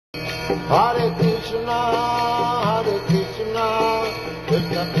Hare Krishna,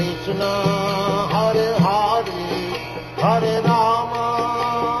 Krishna Krishna, Hare Hare, Hare Rama,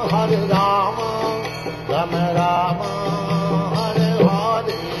 Rama Rama, Hare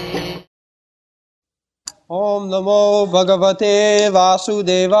Hare. Om Namo Bhagavate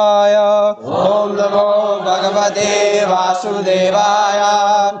Vasudevaya. Om Namo Bhagavate Vasudevaya.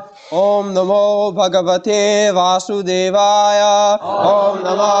 Om Namo Bhagavate Vasudevaya. Om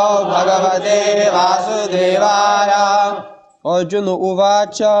Namo Bhagavate Vasudevaya. Arjuna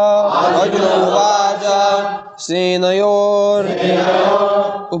Uvacha. Arjuna Uvacha. Senayor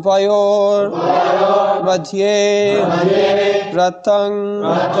Upayor Madhye Ratang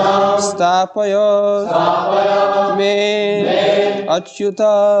Stapaya Me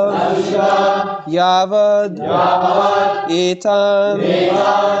Achyuta Yavad Etan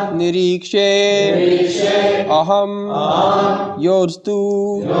Nirikshe Aham Yodstu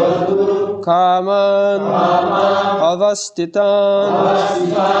Kaman Avastitan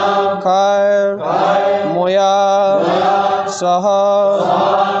Kar Moya Saha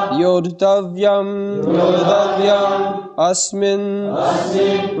Yodhavyam Asmin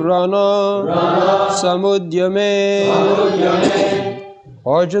Rana Samudyame.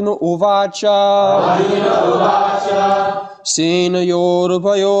 Arjuna Uvacha Senayor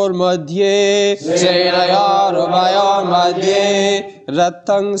Madhye Senayor Madhye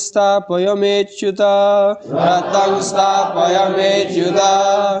Ratang Stapayamechyuta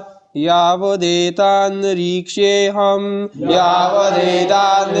Yavadetan Riksheham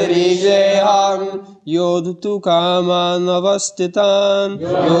Yodhutu Kaman Avastitan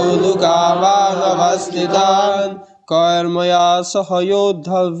Karmaya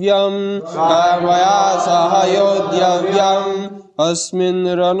Sahayodhavyam Asmin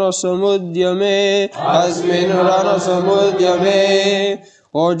Rana Samudyame.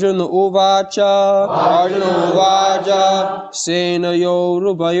 Arjuna Uvacha Senayor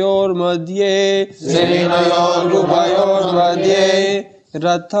Madhye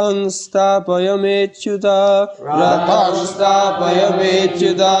Rathang Stapayamechyuta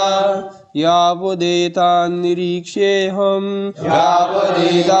Yavadetan Niriksheham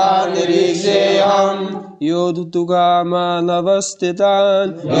Yodhutu Kaman Avastitan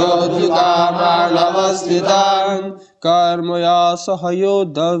Karmaya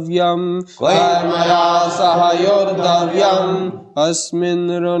Sahayodhavyam Asmin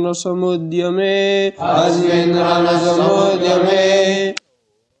Rana Samudyame.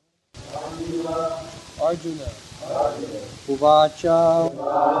 Arjuna Uvacha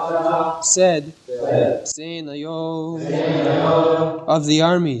said, Senayo of the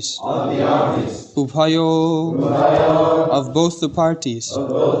armies, Uphayo of both the parties,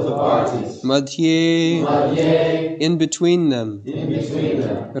 Madhye in between them,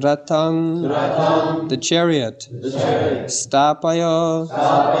 Ratang the chariot, Stapaya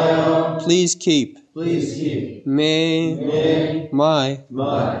please keep, Me my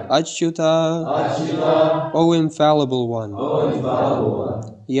Achyuta O infallible one,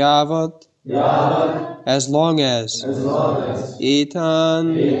 Yavat as long as,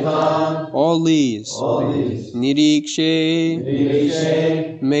 Etan all these, Nirikshe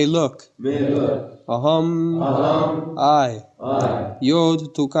may look, Aham I,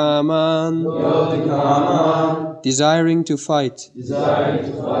 Yod Tukaman desiring to fight,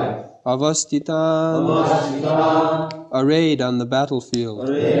 Avastitan arrayed on the battlefield,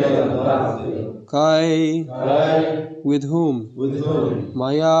 Kai with whom,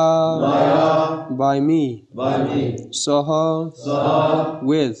 Maya by me, Saha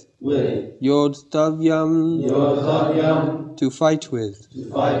with, Yodhavyam to fight with,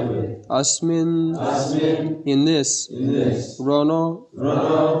 Asmin in this,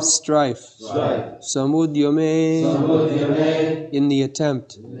 Rana strife, Samudyame in the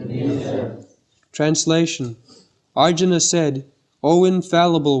attempt. Translation. Arjuna said, O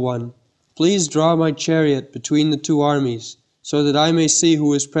infallible one, please draw my chariot between the two armies, so that I may see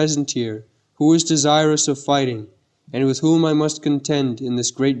who is present here, who is desirous of fighting, and with whom I must contend in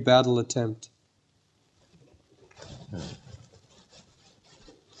this great battle attempt.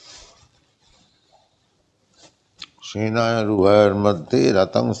 Senaya Ruhar Madhye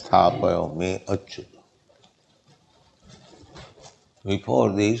Ratang Sthapayo Me Achyuta.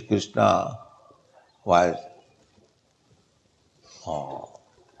 Before this, Krishna was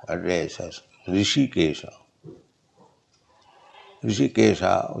addressed as Rishikesha.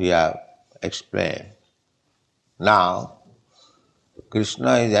 Rishikesha we have explained. Now,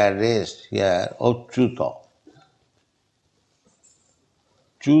 Krishna is addressed here Achyuta.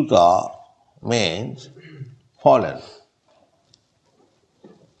 Achyuta means fallen.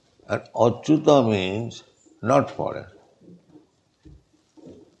 And Achyuta means not fallen.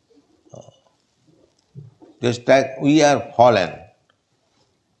 Just like we are fallen.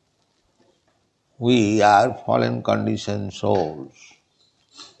 We are fallen conditioned souls.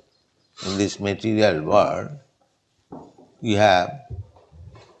 In this material world, we have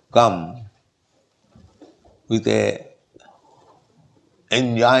come with a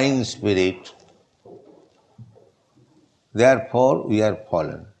enjoying spirit. Therefore, we are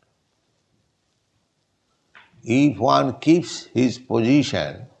fallen. If one keeps his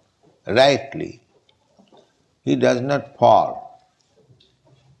position rightly, he does not fall.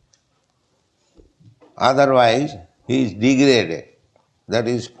 Otherwise, he is degraded. That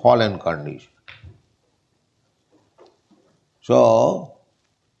is fallen condition. So,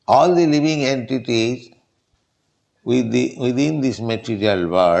 all the living entities within this material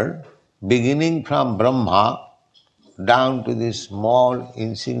world, beginning from Brahma down to this small,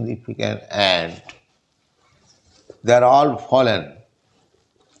 insignificant ant, they are all fallen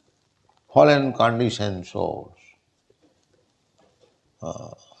conditioned souls.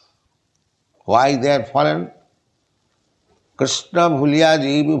 Why they are fallen? Krishna bhuliya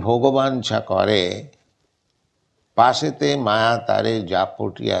jeev bhogavancha kare, pasete maya tare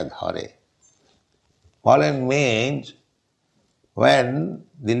japotiya dhare. Fallen means when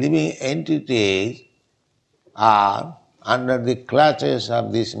the living entities are under the clutches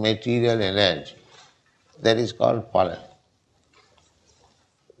of this material energy. That is called fallen.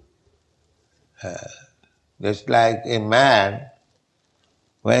 Just like a man,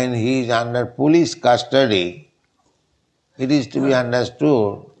 when he is under police custody, it is to be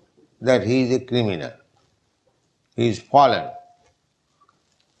understood that he is a criminal. He is fallen.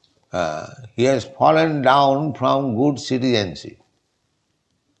 He has fallen down from good citizenship.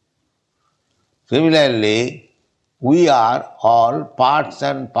 Similarly, we are all parts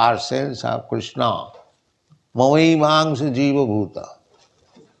and parcels of Krishna. Mamaimangsa jiva bhuta.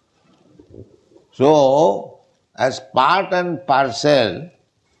 So, as part and parcel,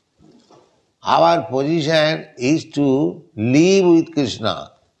 our position is to live with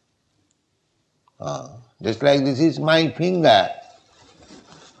Krishna. Just like this is my finger,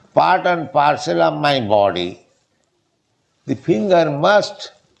 part and parcel of my body. The finger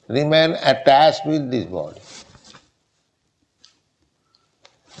must remain attached with this body.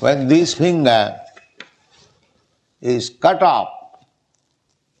 When this finger is cut off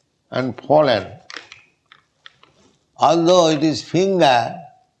and fallen, although it is finger,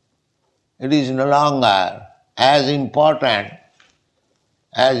 it is no longer as important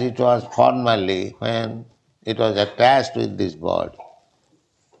as it was formerly when it was attached with this body.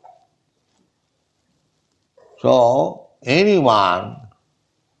 So, anyone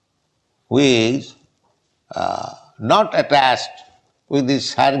who is not attached with the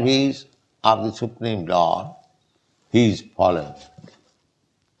service of the Supreme Lord, he is fallen.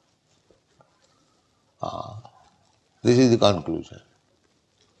 This is the conclusion.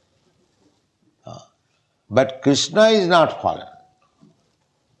 But Krishna is not fallen.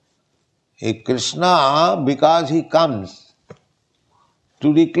 If Krishna, because he comes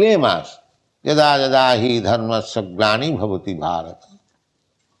to reclaim us, yada yada hi dharmasya glani bhavati bharata,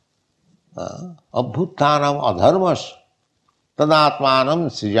 abhuttanam adharmas tadatmanam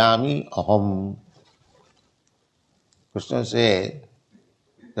srijami aham. Krishna says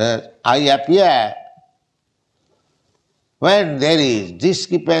that I appear when there is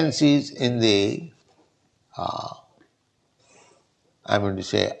discrepancies in the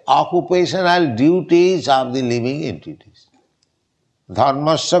occupational duties of the living entities.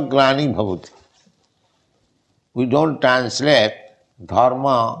 Dharmasya glani bhavati. We don't translate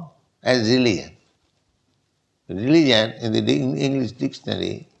dharma as religion. Religion in the English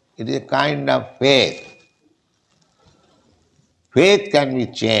dictionary, it is a kind of faith. Faith can be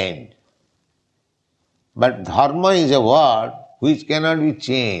changed. But dharma is a word which cannot be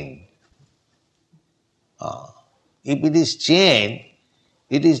changed. If it is changed,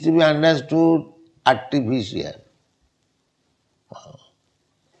 it is to be understood artificial.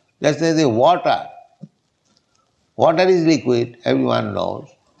 Let's say the water. Water is liquid, everyone knows.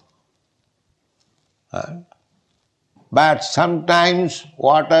 But sometimes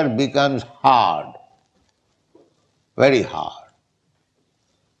water becomes hard, very hard.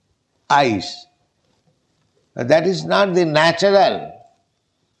 Ice. That is not the natural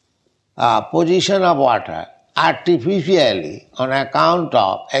position of water. Artificially, on account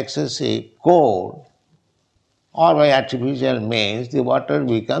of excessive cold, or by artificial means, the water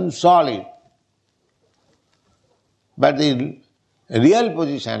becomes solid. But the real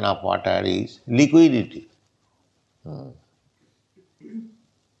position of water is liquidity.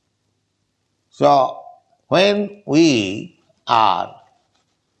 So, when we are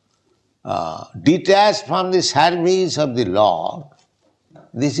detached from the service of the Lord,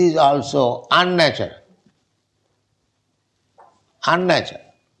 this is also unnatural. Unnatural.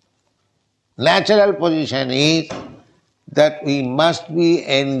 Natural position is that we must be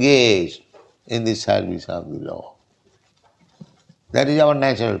engaged in the service of the Lord. That is our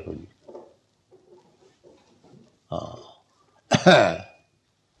natural position.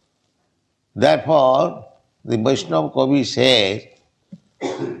 Therefore, the Vaishnava Kavi says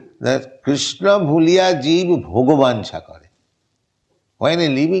that Krishna bhuliya jeev bhogavansha kare. When a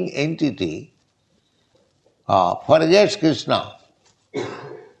living entity forgets Krishna,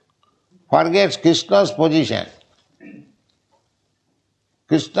 forgets Krishna's position,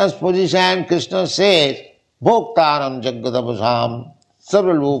 Krishna says, Bhoktaram Jagadabhasam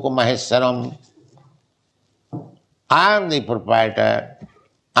Sarvaloka Maheswaram. I am the proprietor,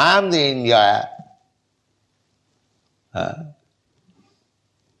 I am the enjoyer.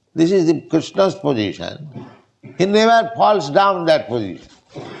 This is the Krishna's position. He never falls down that position.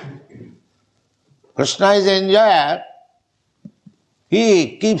 Krishna is enjoyer.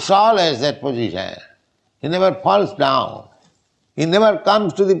 He keeps always that position. He never falls down. He never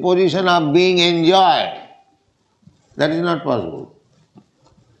comes to the position of being enjoyed. That is not possible.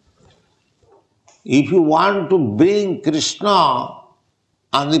 If you want to bring Krishna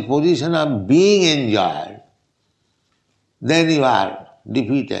on the position of being enjoyed, then you are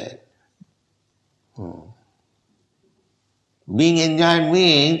defeated. Being enjoyed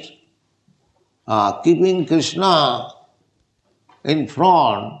means keeping Krishna in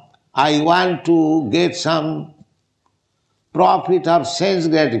front. I want to get some profit of sense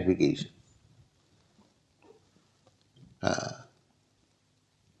gratification.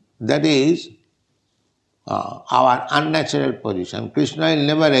 That is our unnatural position. Krishna will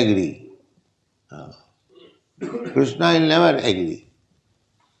never agree. Krishna will never agree.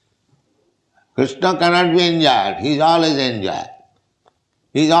 Krishna cannot be enjoyed. He is always enjoyed.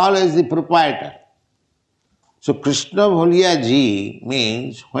 He is always the proprietor. So Krishna bhuliya ji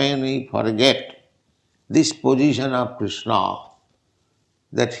means when we forget this position of Krishna,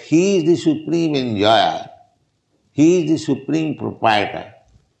 that he is the supreme enjoyer, he is the supreme proprietor.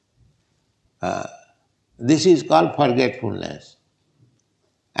 This is called forgetfulness.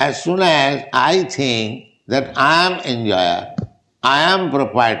 As soon as I think that I am enjoyer, I am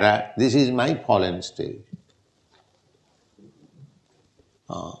proprietor, this is my fallen stage.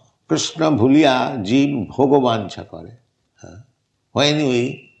 Krishna bhuliya jeev bhogavansha kare. When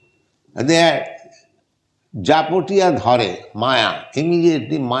we, there, japotiya dhare, maya,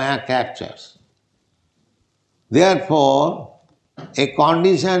 immediately maya captures. Therefore, a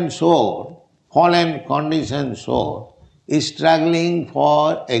conditioned soul, fallen conditioned soul, is struggling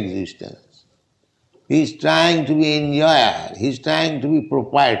for existence. He is trying to be enjoyer, he is trying to be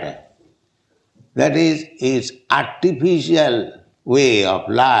proprietor. That is his artificial way of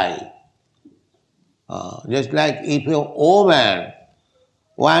life. Just like if a woman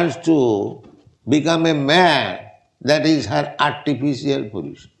wants to become a man, that is her artificial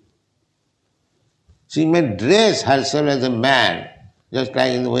position. She may dress herself as a man, just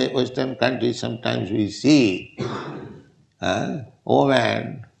like in the Western countries sometimes we see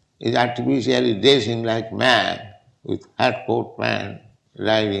woman is artificially dressing like man with hat, coat, pant,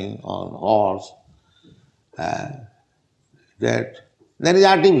 riding on horse. That is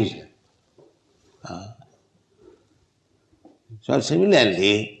artificial. So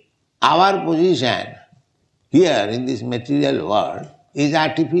similarly, our position here in this material world is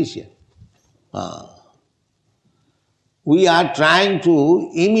artificial. We are trying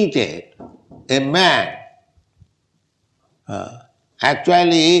to imitate a man.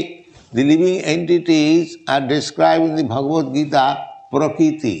 Actually, the living entities are described in the Bhagavad-gītā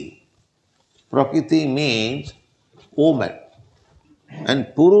prakriti. Prakriti means woman, and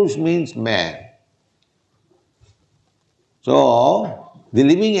purush means man. So, the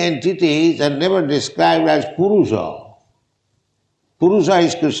living entities are never described as purusha. Purusha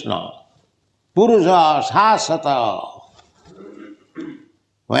is Krishna. Purusha sāsata.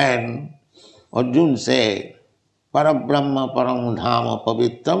 When Arjuna said, Parabrahma param dhama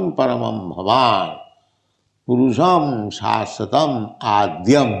pavitram paramam bhavan purusham sāsatam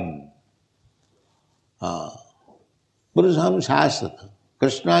adyam. Purusham sāsatam.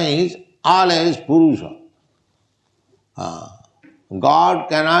 Krishna is always Purusha. God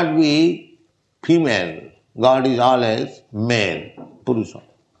cannot be female. God is always male, Purusha.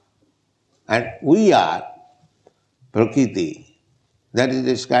 And we are Prakriti. That is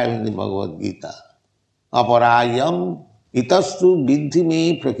described in the Bhagavad-gītā. Aparayam itastu vidhi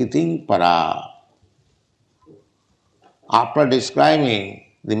me prakritim para. after describing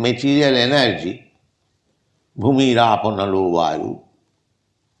the material energy, Bhumi, Rapana, Nalo, Vayu,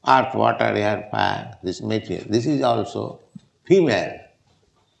 earth, water, air, fire, this material, this is also female,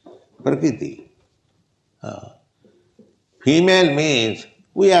 Prakriti. Female means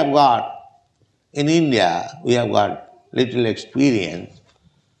we have got, in India, we have got little experience.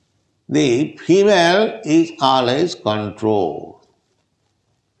 The female is always controlled.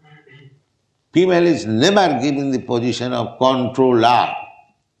 Female is never given the position of controller.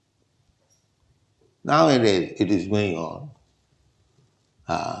 Nowadays it is going on.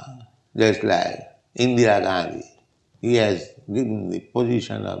 Just like Indira Gandhi, he has given the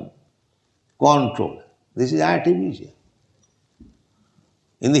position of control. This is artificial.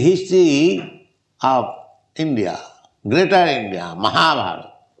 In the history of India, Greater India,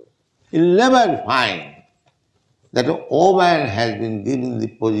 Mahabharata, you will never find that a woman has been given the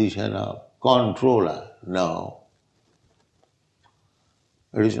position of controller. No.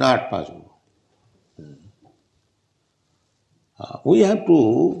 It is not possible. We have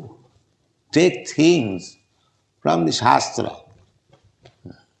to take things from the Shastra.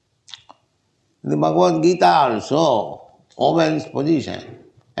 In the Bhagavad-gītā also, woman's position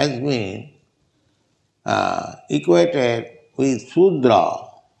has been equated with Sudra.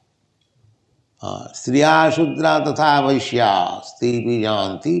 Striya Shudra tatha Vaishya sti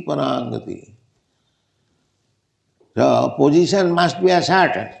vijanti parangati. The position must be a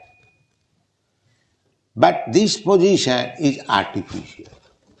certain. But this position is artificial.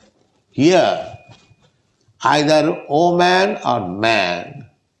 Here, either woman or man,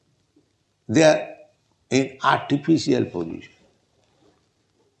 they are in artificial position.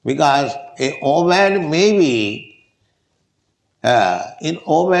 Because a woman may be in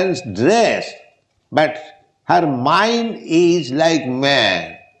woman's dress, but her mind is like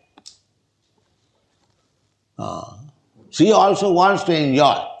man. She also wants to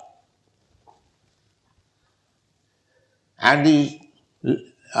enjoy. And the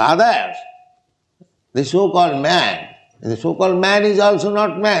others, the so-called man is also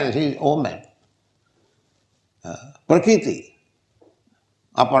not man, he is woman. Prakriti,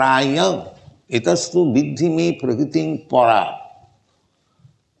 aparayam, itastu vidhi me prakritim para.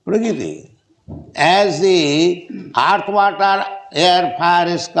 Prakriti, as the earth, water, air,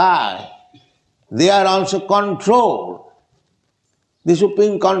 fire, sky, they are also controlled. The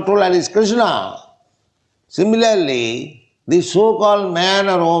supreme controller is Krishna. Similarly, the so-called man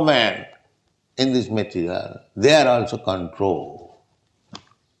or woman in this material, they are also controlled.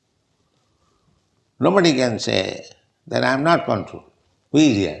 Nobody can say that I am not controlled. Who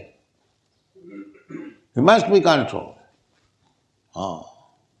is here? He must be controlled.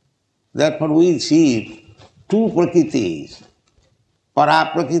 Therefore we see two prakritis,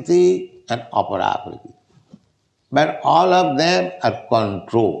 para-prakriti and apara-prakriti. But all of them are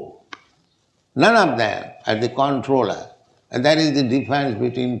controlled. None of them are the controller. And that is the difference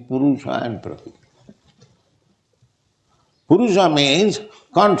between Purusha and Prakriti. Purusha means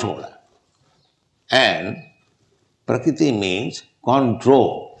controller and Prakriti means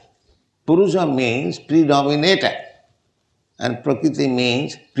control. Purusha means predominator and Prakriti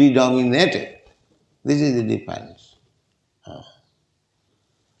means predominated. This is the difference.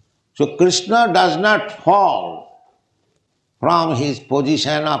 So Krishna does not fall from his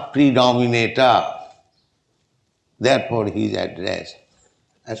position of predominator. Therefore he is addressed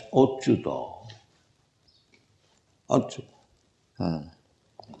as Achyuta. Achyuta.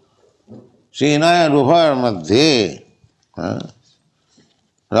 Senaya Rupar Madhye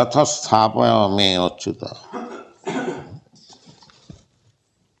Rathasthapaya me Achyuta.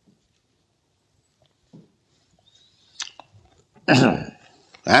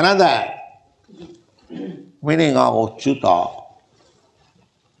 Another meaning of Achyuta,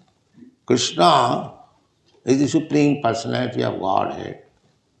 Krishna is the Supreme Personality of Godhead.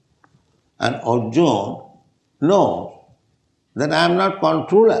 And Arjuna knows that I am not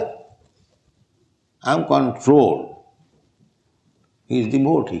controller. I am controlled. He is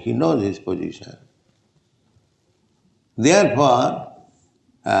devotee, he knows his position. Therefore,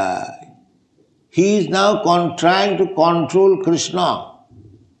 he is now trying to control Krishna.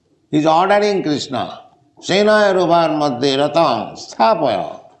 He is ordering Krishna. Senaya Rubar Madhye Ratam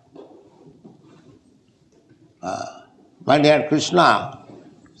Sthapaya. My dear Krishna,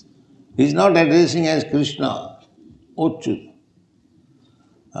 he is not addressing as Krishna, Achyuta.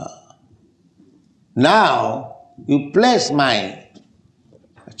 Now you place my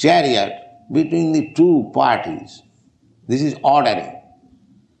chariot between the two parties. This is ordering.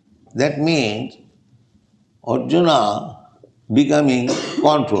 That means Arjuna becoming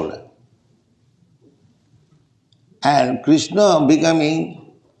controller. and Krishna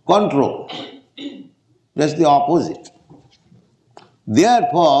becoming control. Just the opposite.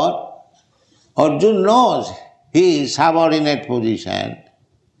 Therefore, Arjuna knows his subordinate position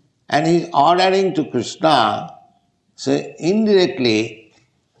and he is ordering to Krishna, so indirectly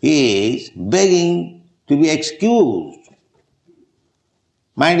he is begging to be excused.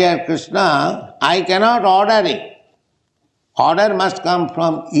 My dear Krishna, I cannot order it. Order must come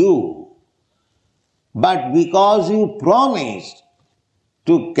from you. But because you promised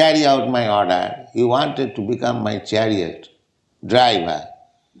to carry out my order, you wanted to become my chariot driver,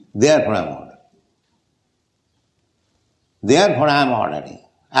 therefore I am ordering. Therefore I am ordering.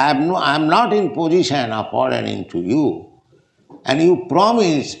 I am not in position of ordering to you, and you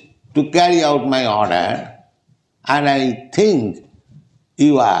promised to carry out my order, and I think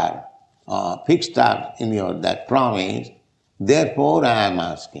you are fixed up in your that promise, therefore I am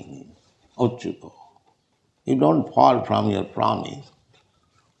asking you, Achyuta. You don't fall from your promise.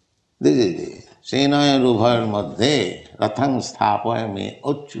 This is it. Senaya rubhar madhye ratham sthapaya me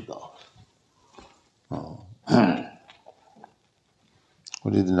Achyuta.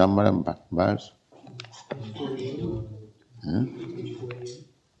 What is the number of verse?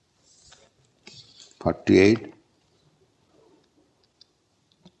 48.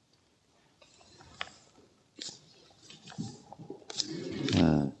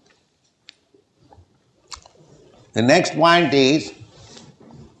 The next point is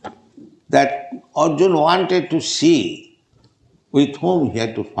that Arjuna wanted to see with whom he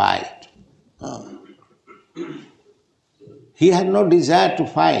had to fight. He had no desire to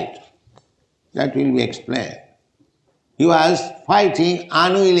fight. That will be explained. He was fighting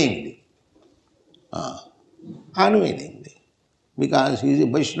unwillingly. Unwillingly. Because he is a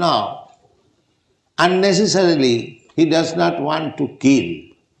Vaishnava. Unnecessarily, he does not want to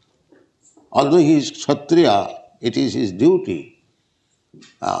kill. Although he is Kshatriya, it is his duty.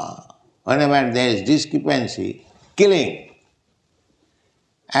 Whenever there is discrepancy, killing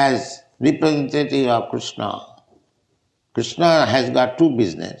as representative of Krishna. Krishna has got two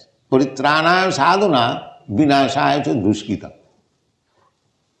business. Paritranaya sadhana vinashaya cha duskita.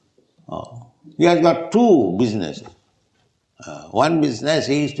 He has got two businesses. One business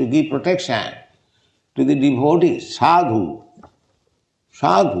is to give protection to the devotees, sadhu.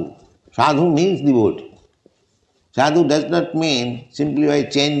 Sadhu. Sadhu means devotee. Sadhu does not mean simply by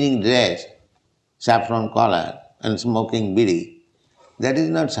changing dress, saffron collar and smoking bidi. That is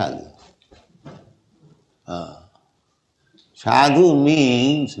not sadhu. Sadhu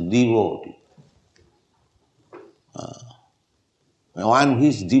means devotee. One who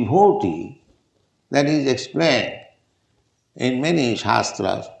is devotee, that is explained in many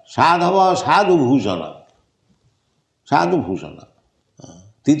shastras. Sadhava sadhu bhujana. Sadhu bhujana.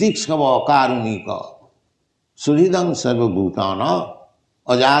 Titikshava karunika. Suridam sarva bhutana.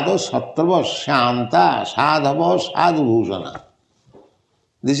 Ajado sattva shanta sadhava sadhu bhujana.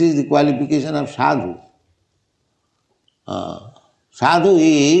 This is the qualification of sadhu. Sadhu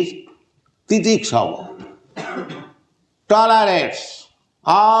is titikshava. Tolerates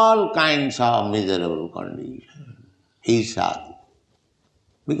all kinds of miserable conditions. He is sadhu.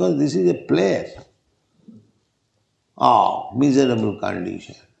 Because this is a place of miserable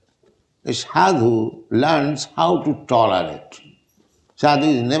condition. A sadhu learns how to tolerate. Sadhu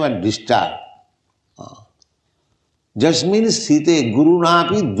is never disturbed. Jasmin sthite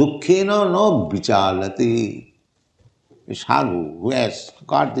gurunapi dukkhena no vichalati. A sadhu who has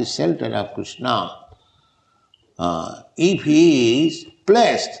got the shelter of Krishna, if he is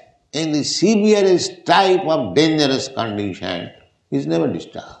placed in the severest type of dangerous condition, he is never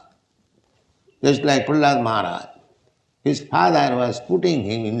disturbed. Just like Prahlad Maharaj. His father was putting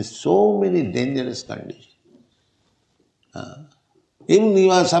him in so many dangerous conditions. Even he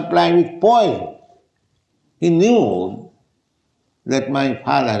was supplied with poison. He knew that my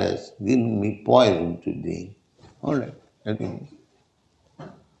father has given me poison to drink. All right. Okay.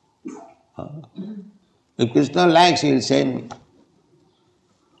 If Krishna likes, he will send me.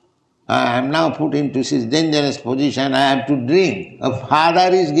 I am now put into this dangerous position, I have to drink. A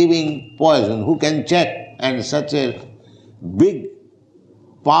father is giving poison, who can check? And such a big,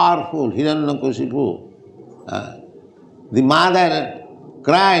 powerful Hiranyakashipu. The mother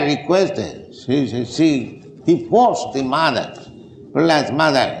cried, requested. He forced the mother, Prahlad's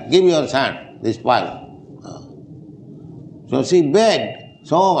mother, give your son this poison. So she begged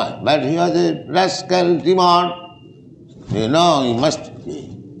so much, but he was a rascal demon. You know, he must.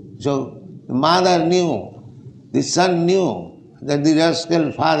 So the mother knew, the son knew that the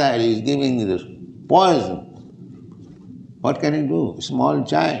rascal father is giving this poison. What can he do? Small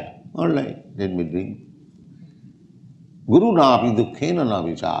child. All right, let me drink. Guru napi dukkhena na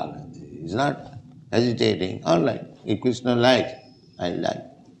vichara. He is not hesitating. All right, if Krishna likes, I like.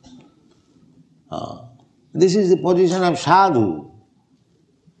 This is the position of sadhu.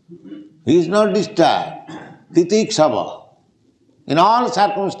 He is not disturbed. Titiksava. In all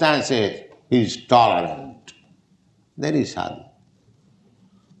circumstances, he is tolerant. That is sadhu.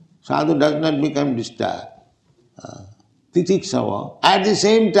 Sadhu does not become disturbed. Titiksava. At the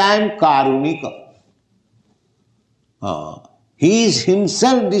same time, karunika. He is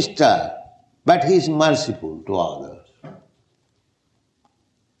himself disturbed, but he is merciful to others.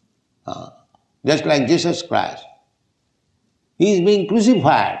 Just like Jesus Christ. He is being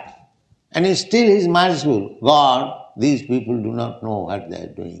crucified and still he is merciful. God, these people do not know what they are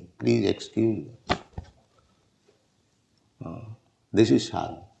doing. Please excuse them. This is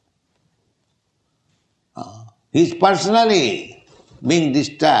sadhu. He is personally being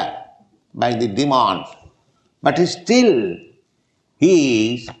disturbed by the demons, but still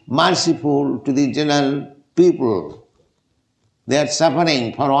he is merciful to the general people. They are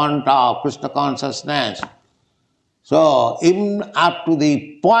suffering for want of Krishna consciousness. So even up to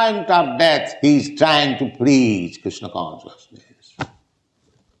the point of death, he is trying to preach Krishna consciousness.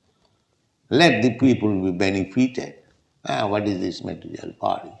 Let the people be benefited. What is this material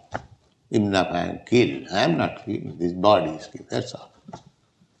body? Even if I am killed, I am not killed. This body is killed. That's all.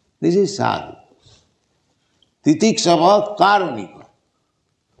 This is sadhu. Titiksava karunika.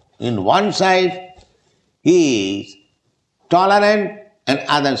 In one side, he is tolerant, and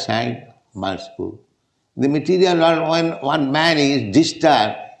other side, merciful. The material world, when one man is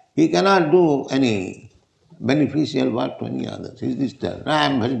disturbed, he cannot do any beneficial work to any others. He is disturbed. I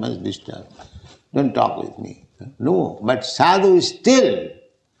am very much disturbed. Don't talk with me. No, but sadhu still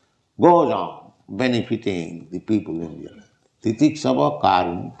goes on benefiting the people in the earth. Titiksava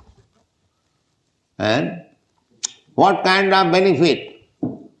karun. And what kind of benefit?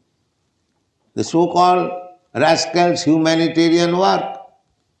 The so-called rascals humanitarian work?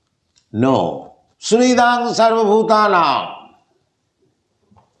 No. Sridang sarvabhutanam.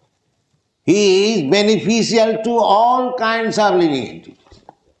 He is beneficial to all kinds of living entities.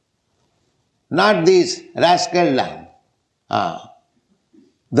 Not this rascal line.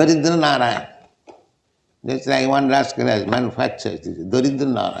 Daridra Narayan. Just like one rascal has manufactured this. Daridra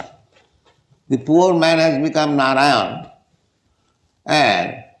Narayan. The poor man has become Narayan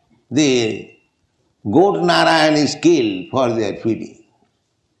and the goat Narayan is killed for their feeding.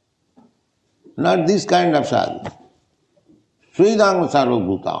 Not this kind of sadhu. Sridang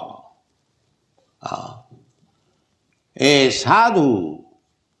sarvabhutana. A sadhu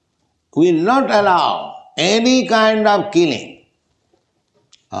will not allow any kind of killing.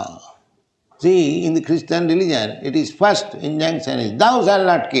 See, in the Christian religion, it is first injunction is, thou shalt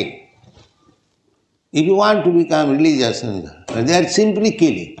not kill. If you want to become religious, they are simply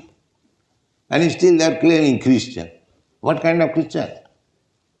killing. And still they are claiming Christian. What kind of Christian?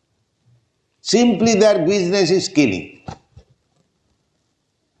 Simply their business is killing.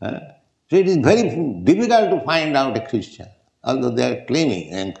 So it is very difficult to find out a Christian, although they are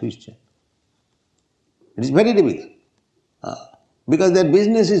claiming I am Christian. It is very difficult. Because their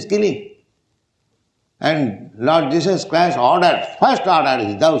business is killing. And Lord Jesus Christ ordered, first order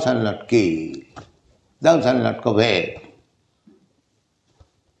is, thou shalt not kill, thou shalt not covet.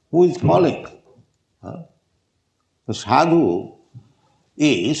 Who is following? The sadhu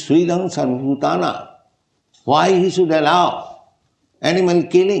is Sridang Sarvabhutana. Why he should allow animal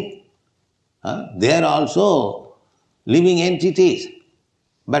killing? They are also living entities.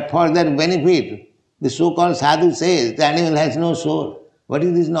 But for their benefit, the so-called sadhu says the animal has no soul. What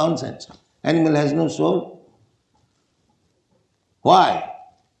is this nonsense? Animal has no soul? Why?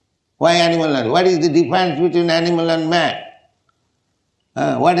 Why animal and what is the difference between animal and man?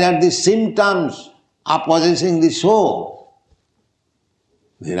 What are the symptoms of possessing the soul?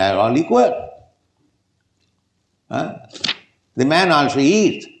 They are all equal. The man also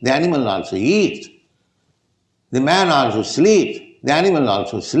eats, the animal also eats. The man also sleeps, the animal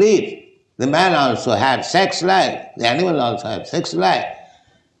also sleeps. The man also has sex life, the animal also has sex life.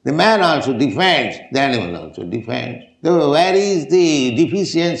 The man also defends, the animal also defends. So where is the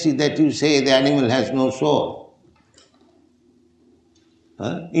deficiency that you say the animal has no soul?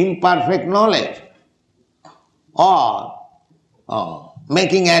 Imperfect knowledge or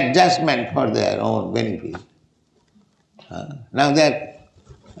making adjustment for their own benefit. Now they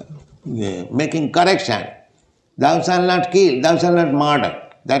are making correction. Thou shalt not kill, thou shalt not murder.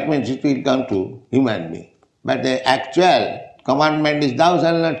 That means it will come to human being. But the actual commandment is thou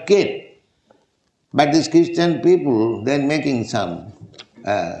shalt not kill. But these Christian people, they are making some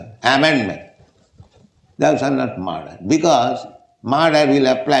amendment. thou shalt not murder. Because murder will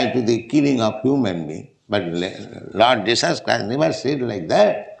apply to the killing of human being. But Lord Jesus Christ never said like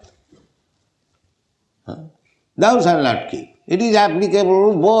that. Thou shalt not kill. It is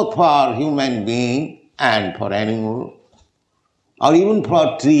applicable both for human being and for animal, or even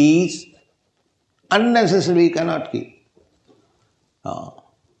for trees. Unnecessarily cannot kill.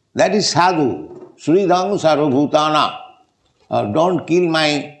 That is sadhu. Sridham sarvabhutana. Don't kill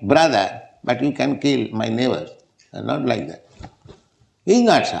my brother, but you can kill my neighbors. Not like that. He is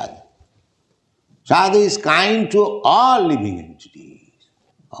not sadhu. Sadhu is kind to all living entities.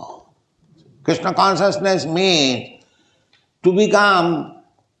 Krishna consciousness means to become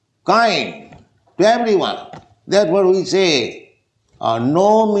kind to everyone. Therefore we say,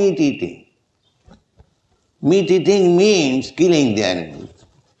 no meat eating. Meat eating means killing the animals.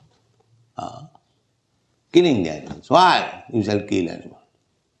 Killing the animals. Why? You shall kill animals.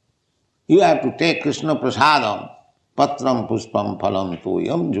 You have to take Krishna prasadam, patram puspam phalam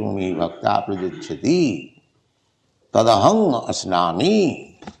toyam jumi bhakta prajachyati tadahang asnami.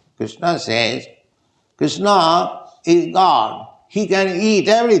 Krishna says, Krishna is God. He can eat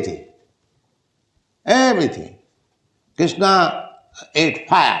everything. Everything. Krishna ate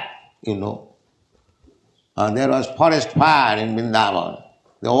fire, you know. There was forest fire in Vrindavan.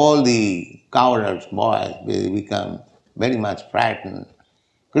 All the cowards, boys, they become very much frightened.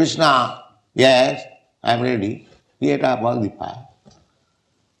 Krishna, yes, I am ready. He ate up all the fire.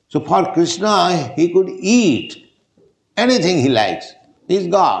 So for Krishna, he could eat anything he likes. He is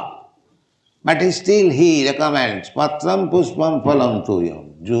God. But still he recommends, patram puspam phalam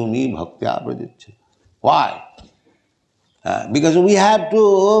tuyam, jumi bhaktya prajachyati. Why? Because we have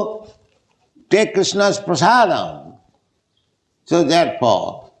to take Krishna's prasadam. So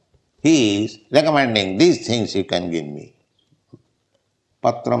therefore, he is recommending these things you can give me.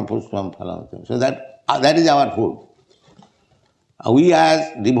 Patram puspam phalam tuyam. So that is our food. We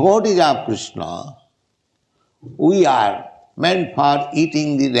as devotees of Krishna, we are meant for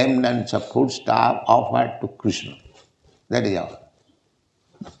eating the remnants of food stuff offered to Krishna. That is our.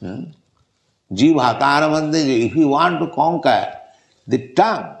 Jiva karamande, if you want to conquer the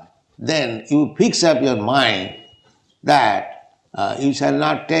tongue, then you fix up your mind that you shall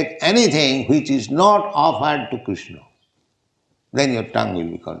not take anything which is not offered to Krishna. Then your tongue will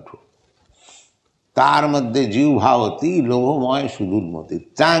be controlled. Tar madhye jiv bhavati lobhamaya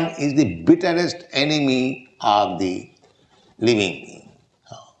sudurmati. Tongue is the bitterest enemy of the living being.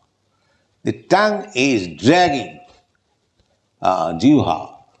 The tongue is dragging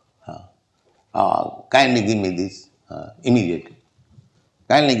jivha. Kindly give me this immediately.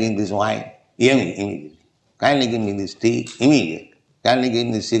 Kindly give me this wine immediately. Kindly give me this tea immediately. Kindly give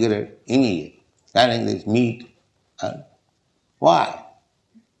me this cigarette immediately. Kindly give me this meat. Why?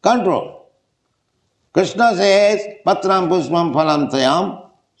 Control. Krishna says, patram puspam phalam tayam.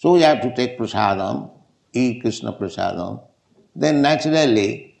 So you have to take prasadam, eat Krishna prasadam. Then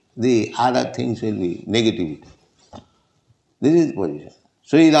naturally the other things will be negativity. This is the position.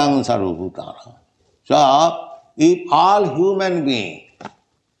 Sridham sarvabhutana. So if all human being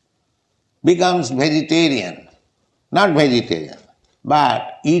becomes vegetarian, not vegetarian,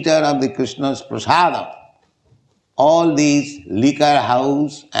 but eater of the Krishna's prasadam, all these liquor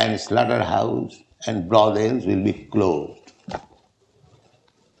house and slaughterhouse and brothels will be closed.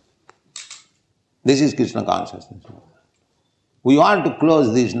 This is Krishna consciousness. We want to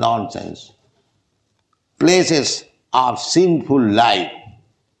close this nonsense. Places of sinful life,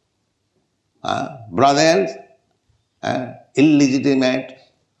 brothels, illegitimate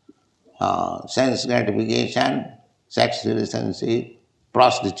sense gratification, sex relationship,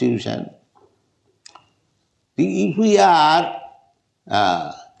 prostitution. If we are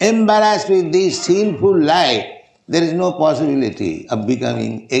embarrassed with this sinful life, there is no possibility of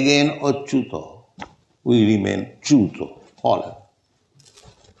becoming again achyuto. We remain chuto, fallen.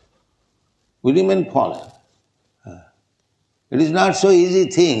 We remain fallen. It is not so easy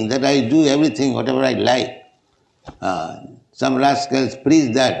thing that I do everything, whatever I like. Some rascals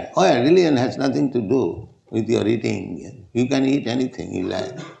preach that, religion has nothing to do with your eating. You can eat anything you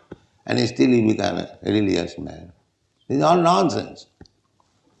like, and still you become a religious man. This is all nonsense.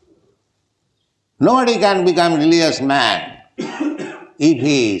 Nobody can become religious man if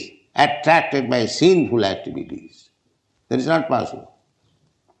he is attracted by sinful activities. That is not possible.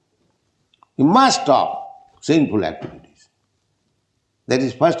 You must stop sinful activities. That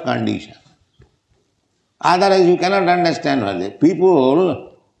is first condition. Otherwise you cannot understand what they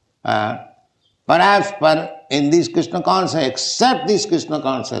people, perhaps in this Krishna consciousness, except this Krishna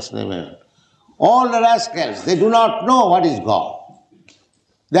consciousness, all the rascals, they do not know what is God.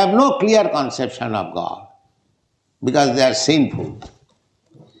 They have no clear conception of God. because they are sinful.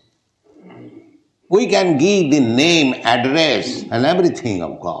 We can give the name, address and everything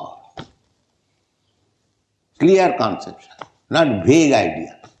of God. Clear conception, not vague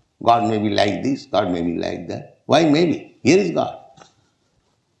idea. God may be like this, God may be like that. Why maybe? Here is God.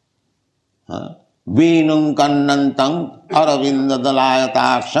 Venum kannantang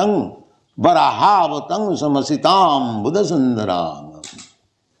aravindalayataksang varahavatang samasitam buddhasundaram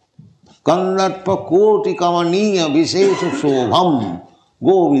kannatpa koti kamaniya visesha shobham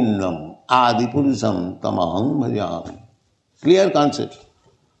govindam adipurusam tamaham bhajami. Clear concept.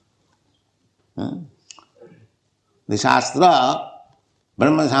 The Shastra,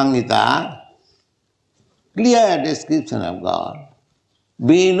 Brahma Samhita, clear description of God.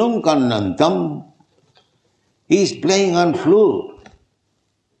 Venum kannantam, he is playing on flute.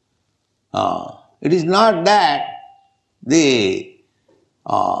 It is not that the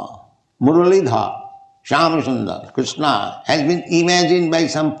Muralidhar, Shyamasundar, Krishna has been imagined by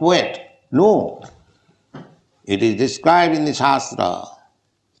some poet. No. It is described in the Shastra,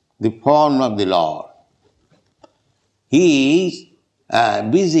 the form of the Lord. He is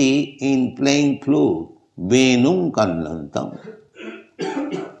busy in playing flute. Venum kannantam.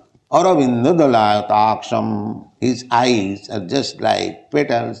 Aravinda dalayataksam. His eyes are just like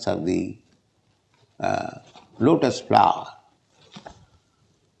petals of the lotus flower.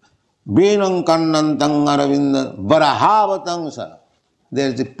 Venum kannantam aravinda varahavatang sa. There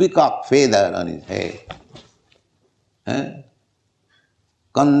is a peacock feather on his head.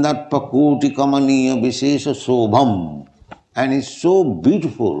 Kandatpa koti kamaniya visesha sobham. And is so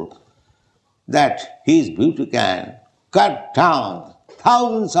beautiful that his beauty can cut down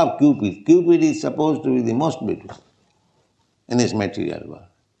thousands of cupids. Cupid is supposed to be the most beautiful in this material world.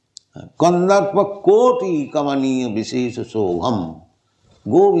 Kandatpa koti kamaniya visesha sobham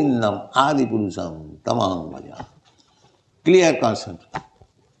govindam adipurusam tamaham bhajami. Clear concept.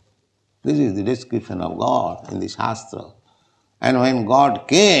 This is the description of God in the Shastra. And when God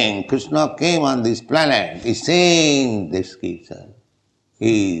came, Krishna came on this planet, the same description.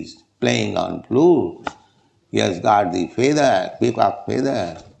 He is playing on flute. He has got the feather, peacock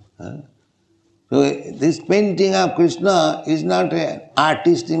feather. So this painting of Krishna is not an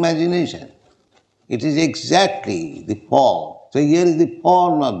artist's imagination. It is exactly the form. So here is the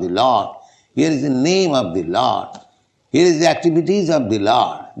form of the Lord. Here is the name of the Lord. Here is the activities of the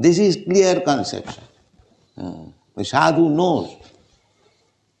Lord. This is clear conception. The sadhu knows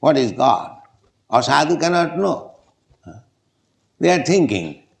what is God. Or sadhu cannot know. They are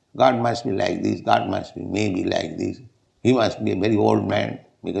thinking, God must be like this, God must be maybe like this. He must be a very old man,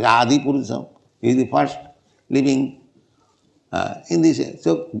 because Adi Purusam is the first living in this.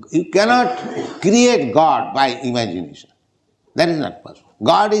 So you cannot create God by imagination. That is not possible.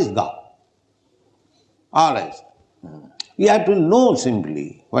 God is God. Always. You have to know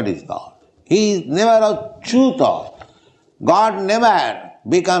simply what is God. He is never a chuta. God never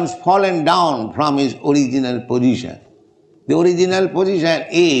becomes fallen down from his original position. The original position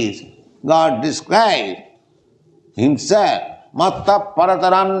is God described himself, matta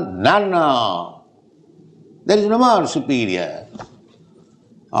parataram nana. There is no more superior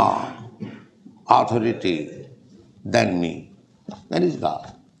authority than me. That is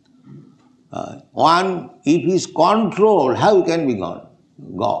God. One, if he is controlled, how can be God?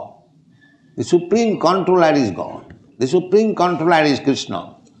 God. The supreme controller is God. The supreme controller is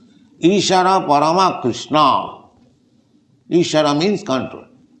Krishna. Ishara Parama Krishna. Ishara means control.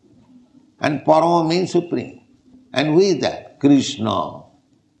 And Parama means supreme. And who is that? Krishna.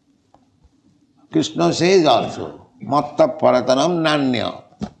 Krishna says also, Matta Paratanam Nanya.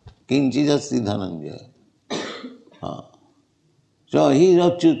 Kinchijasti Dhananjaya. So he is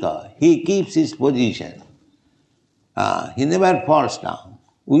Achyuta. He keeps his position. He never falls down.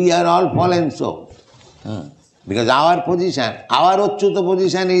 We are all fallen souls. Because our position, our Achyuta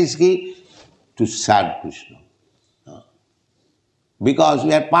position is to serve Krishna. Because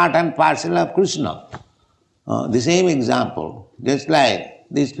we are part and parcel of Krishna. The same example, just like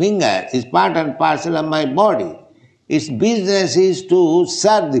this finger is part and parcel of my body. Its business is to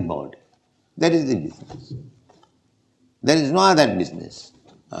serve the body. That is the business. There is no other business.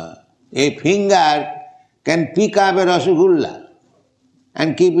 A finger can pick up a rasagulla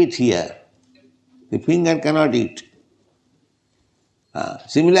and keep it here. The finger cannot eat.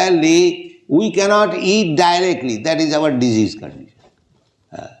 Similarly, we cannot eat directly. That is our disease condition.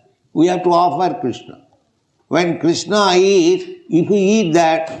 We have to offer Krishna. When Krishna eats, if we eat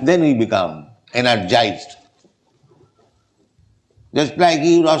that, then we become energized. Just like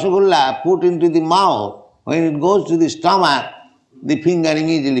you rasagulla put into the mouth, when it goes to the stomach, the finger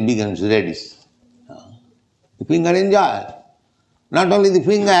immediately becomes reddish. The finger enjoys. Not only the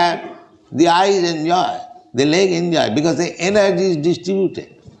finger, the eyes enjoy, the leg enjoy, because the energy is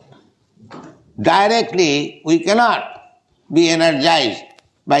distributed. Directly, we cannot be energized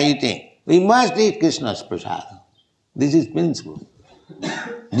by eating. We must eat Krishna's prasada. This is principle.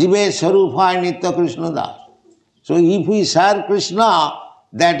 Jive Sarupha Nitya Krishna Das. So if we serve Krishna,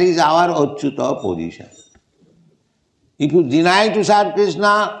 that is our Achyuta position. If you deny to serve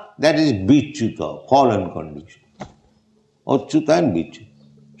Krishna, that is Vichyuta, fallen condition. Achyuta and Vichyuta.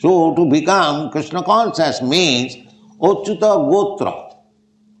 So to become Krishna conscious means Achyuta Gotra.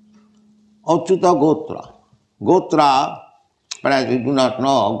 Achyuta Gotra. Gotra, perhaps you do not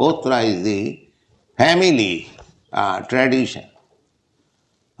know, Gotra is the family tradition.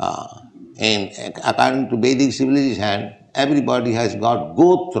 According to Vedic civilization, everybody has got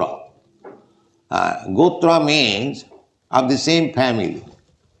Gotra. Gotra means of the same family.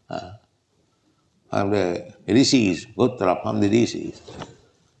 From the rishis, Gotra from the rishis.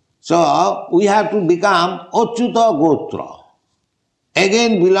 So we have to become Achyuta Gotra,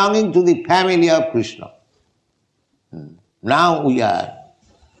 again belonging to the family of Krishna. Now we are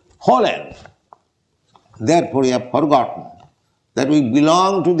fallen. Therefore we have forgotten that we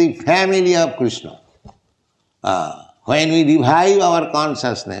belong to the family of Krishna. When we revive our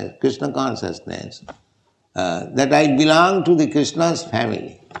consciousness, Krishna consciousness, that I belong to the Krishna's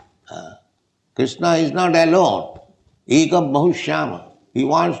family. Krishna is not alone. Ekam Bahushyama. He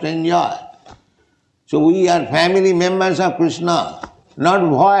wants to enjoy. So we are family members of Krishna, not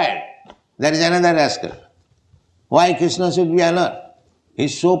void. That is another aspect. Why Krishna should be alone? He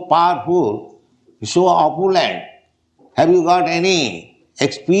is so powerful, he is so opulent. Have you got any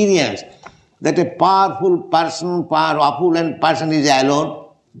experience that a powerful person, opulent person is alone?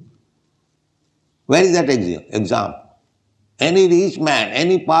 Where is that example? Any rich man,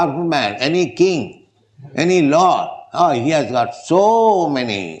 any powerful man, any king, any lord, he has got so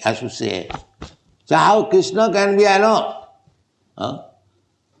many associates. So how Krishna can be alone?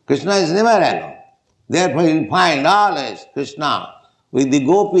 Krishna is never alone. Therefore you will find always Krishna with the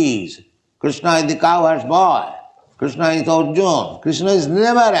gopis. Krishna is the cowherd's boy. Krishna is Arjuna. Krishna is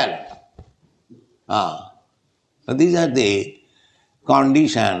never alone. So these are the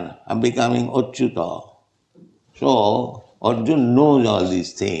conditions of becoming Achyuta. So Arjuna knows all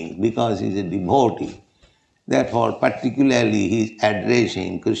these things because he is a devotee. Therefore, particularly he is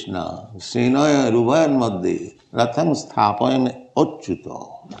addressing Krishna. Srinaya Ruvayan Madhye Ratham Sthapayam Achyuta.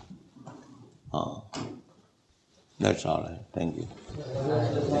 That's all. Thank you.